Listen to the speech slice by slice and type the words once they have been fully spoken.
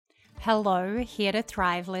Hello, Here to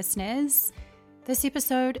Thrive listeners. This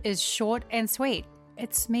episode is short and sweet.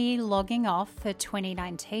 It's me logging off for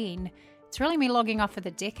 2019. It's really me logging off for the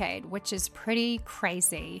decade, which is pretty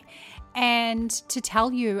crazy. And to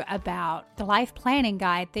tell you about the life planning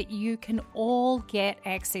guide that you can all get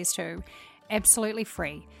access to absolutely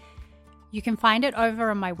free. You can find it over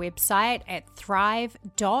on my website at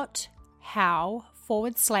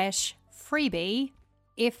thrive.how/freebie, FREEBIE.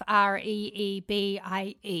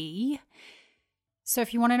 So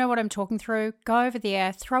if you want to know what I'm talking through, go over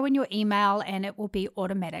there, throw in your email, and it will be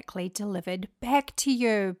automatically delivered back to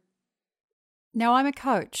you. Now, I'm a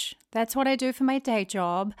coach. That's what I do for my day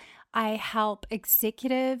job. I help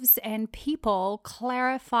executives and people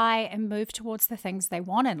clarify and move towards the things they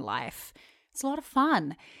want in life. It's a lot of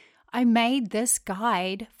fun. I made this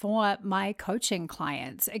guide for my coaching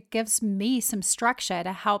clients. It gives me some structure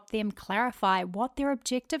to help them clarify what their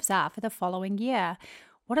objectives are for the following year.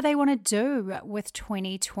 What do they want to do with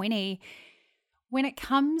 2020? When it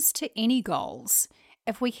comes to any goals,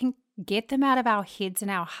 if we can get them out of our heads and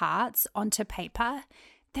our hearts onto paper,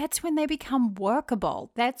 that's when they become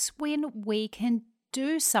workable. That's when we can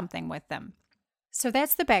do something with them. So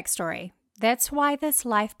that's the backstory. That's why this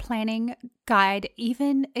life planning guide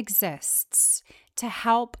even exists, to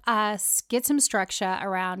help us get some structure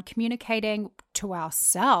around communicating to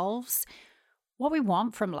ourselves what we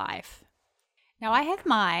want from life. Now, I have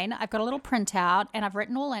mine. I've got a little printout and I've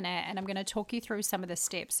written all in it, and I'm going to talk you through some of the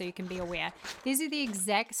steps so you can be aware. These are the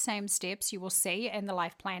exact same steps you will see in the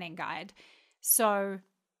life planning guide. So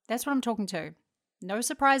that's what I'm talking to. No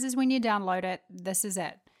surprises when you download it. This is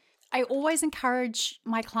it. I always encourage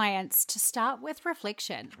my clients to start with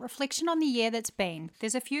reflection on the year that's been.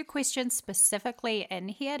 There's a few questions specifically in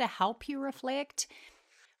here to help you reflect,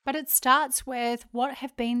 but it starts with what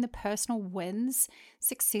have been the personal wins,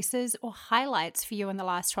 successes, or highlights for you in the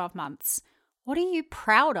last 12 months? What are you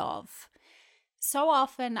proud of? So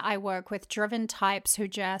often I work with driven types who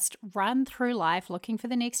just run through life looking for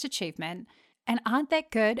the next achievement and aren't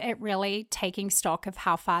that good at really taking stock of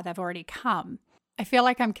how far they've already come. I feel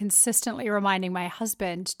like I'm consistently reminding my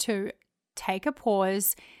husband to take a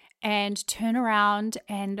pause and turn around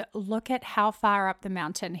and look at how far up the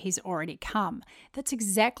mountain he's already come. That's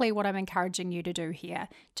exactly what I'm encouraging you to do here.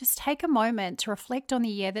 Just take a moment to reflect on the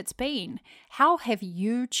year that's been. How have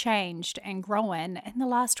you changed and grown in the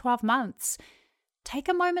last 12 months? Take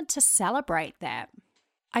a moment to celebrate that.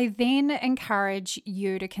 I then encourage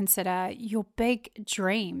you to consider your big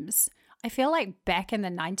dreams. I feel like back in the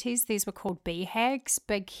 90s, these were called BHAGs,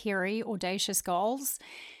 big, hairy, audacious goals.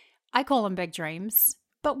 I call them big dreams.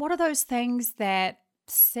 But what are those things that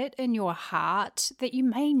sit in your heart that you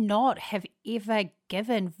may not have ever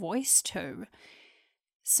given voice to?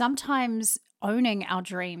 Sometimes owning our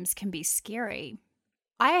dreams can be scary.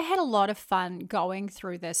 I had a lot of fun going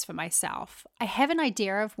through this for myself. I have an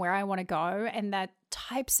idea of where I want to go and the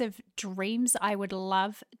types of dreams I would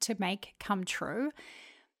love to make come true.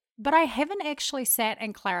 But I haven't actually sat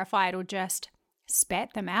and clarified or just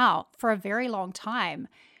spat them out for a very long time.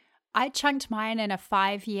 I chunked mine in a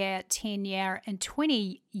 5-year, 10-year, and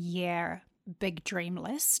 20-year big dream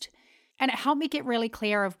list, and it helped me get really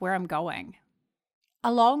clear of where I'm going.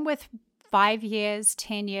 Along with 5 years,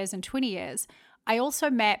 10 years, and 20 years, I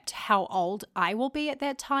also mapped how old I will be at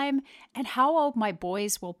that time and how old my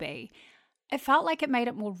boys will be. It felt like it made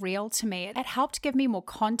it more real to me. It helped give me more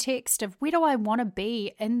context of where do I want to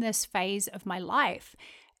be in this phase of my life.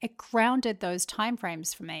 It grounded those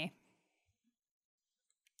timeframes for me.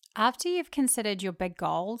 After you've considered your big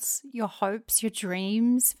goals, your hopes, your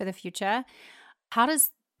dreams for the future, how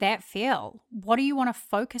does that feel? What do you want to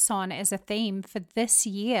focus on as a theme for this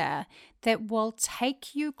year that will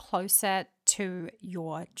take you closer to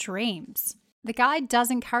your dreams? The guide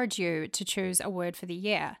does encourage you to choose a word for the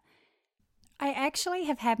year. I actually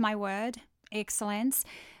have had my word, excellence,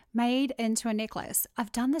 made into a necklace.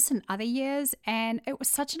 I've done this in other years, and it was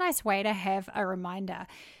such a nice way to have a reminder.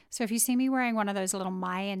 So if you see me wearing one of those little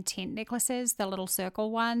My Intent necklaces, the little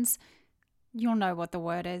circle ones, you'll know what the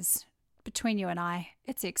word is. Between you and I,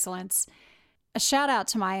 it's excellence. A shout out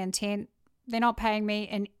to My Intent. They're not paying me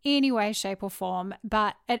in any way, shape, or form,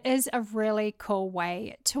 but it is a really cool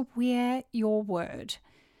way to wear your word.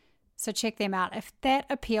 So check them out if that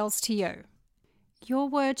appeals to you. Your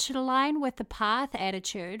word should align with the path,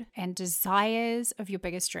 attitude, and desires of your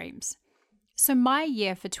biggest dreams. So my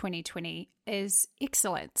year for 2020 is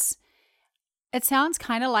excellence. It sounds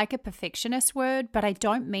kind of like a perfectionist word, but I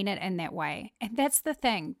don't mean it in that way. And that's the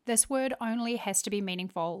thing. This word only has to be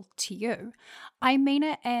meaningful to you. I mean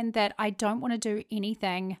it in that I don't want to do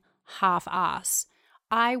anything half-ass.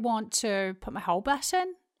 I want to put my whole butt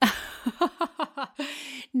in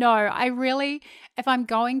No, if I'm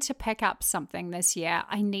going to pick up something this year,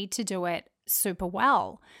 I need to do it super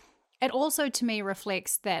well. It also, to me,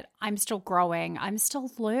 reflects that I'm still growing, I'm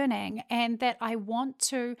still learning, and that I want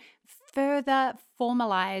to further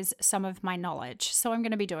formalize some of my knowledge. So I'm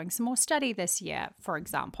going to be doing some more study this year, for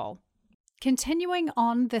example. Continuing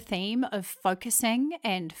on the theme of focusing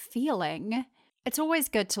and feeling, it's always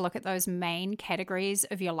good to look at those main categories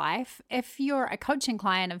of your life. If you're a coaching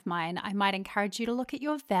client of mine, I might encourage you to look at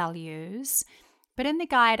your values. But in the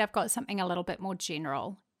guide, I've got something a little bit more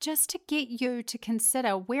general, just to get you to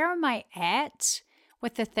consider, where am I at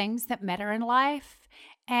with the things that matter in life?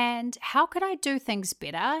 And how could I do things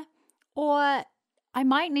better? Or I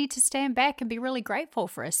might need to stand back and be really grateful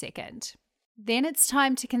for a second. Then it's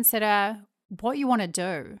time to consider what you want to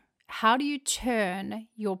do. How do you turn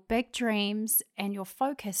your big dreams and your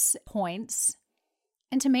focus points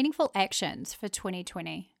into meaningful actions for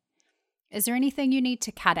 2020? Is there anything you need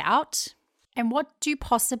to cut out? And what do you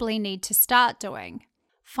possibly need to start doing?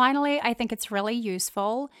 Finally, I think it's really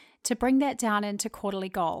useful to bring that down into quarterly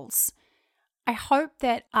goals. I hope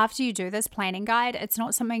that after you do this planning guide, it's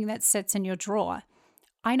not something that sits in your drawer.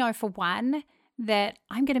 I know for one that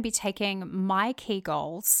I'm going to be taking my key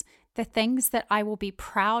goals, the things that I will be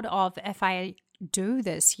proud of if I do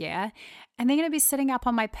this year, and they're going to be sitting up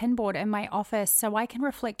on my pinboard in my office so I can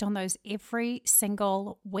reflect on those every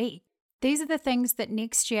single week. These are the things that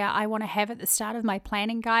next year I want to have at the start of my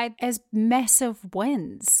planning guide as massive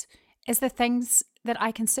wins, as the things that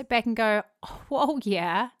I can sit back and go, oh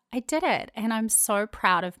yeah, I did it, and I'm so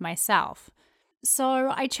proud of myself.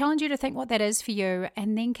 So I challenge you to think what that is for you,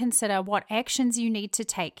 and then consider what actions you need to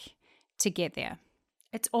take to get there.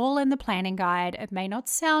 It's all in the planning guide. It may not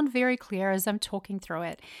sound very clear as I'm talking through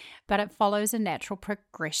it, but it follows a natural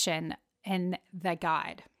progression in the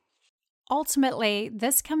guide. Ultimately,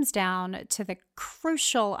 this comes down to the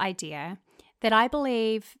crucial idea that I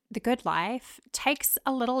believe the good life takes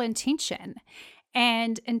a little intention,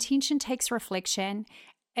 and intention takes reflection.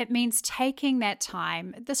 It means taking that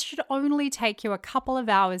time. This should only take you a couple of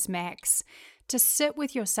hours max to sit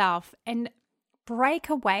with yourself and break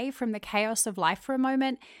away from the chaos of life for a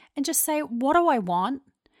moment and just say, what do I want?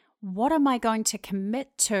 What am I going to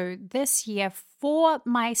commit to this year for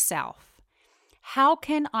myself? How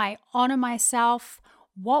can I honor myself?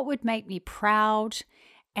 What would make me proud?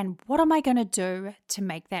 And what am I going to do to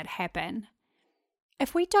make that happen?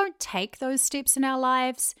 If we don't take those steps in our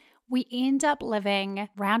lives, we end up living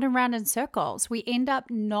round and round in circles. We end up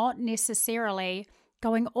not necessarily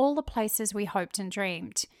going all the places we hoped and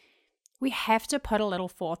dreamed. We have to put a little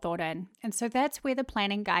forethought in. And so that's where the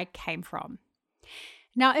planning guide came from.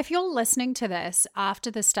 Now, if you're listening to this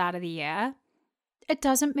after the start of the year, it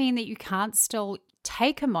doesn't mean that you can't still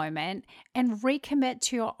take a moment and recommit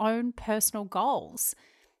to your own personal goals.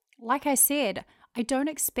 Like I said, I don't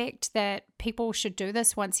expect that people should do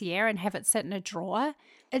this once a year and have it sit in a drawer.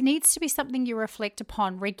 It needs to be something you reflect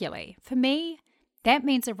upon regularly. For me, that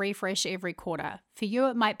means a refresh every quarter. For you,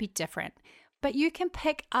 it might be different. But you can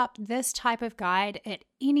pick up this type of guide at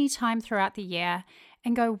any time throughout the year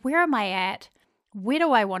and go, where am I at? Where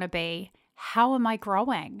do I want to be? How am I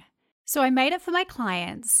growing? So I made it for my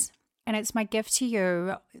clients, and it's my gift to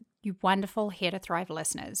you, you wonderful Here to Thrive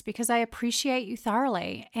listeners, because I appreciate you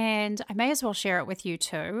thoroughly, and I may as well share it with you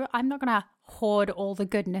too. I'm not going to hoard all the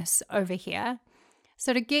goodness over here.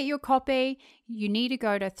 So to get your copy, you need to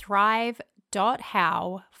go to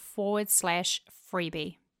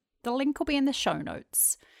thrive.how/freebie. The link will be in the show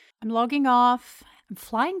notes. I'm logging off. I'm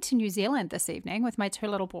flying to New Zealand this evening with my 2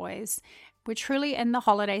 little boys. We're truly in the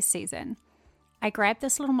holiday season. I grabbed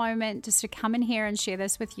this little moment just to come in here and share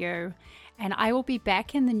this with you. And I will be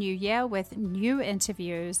back in the new year with new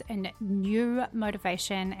interviews and new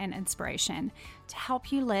motivation and inspiration to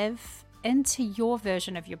help you live into your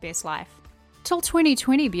version of your best life. Till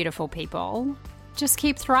 2020, beautiful people, just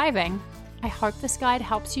keep thriving. I hope this guide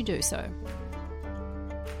helps you do so.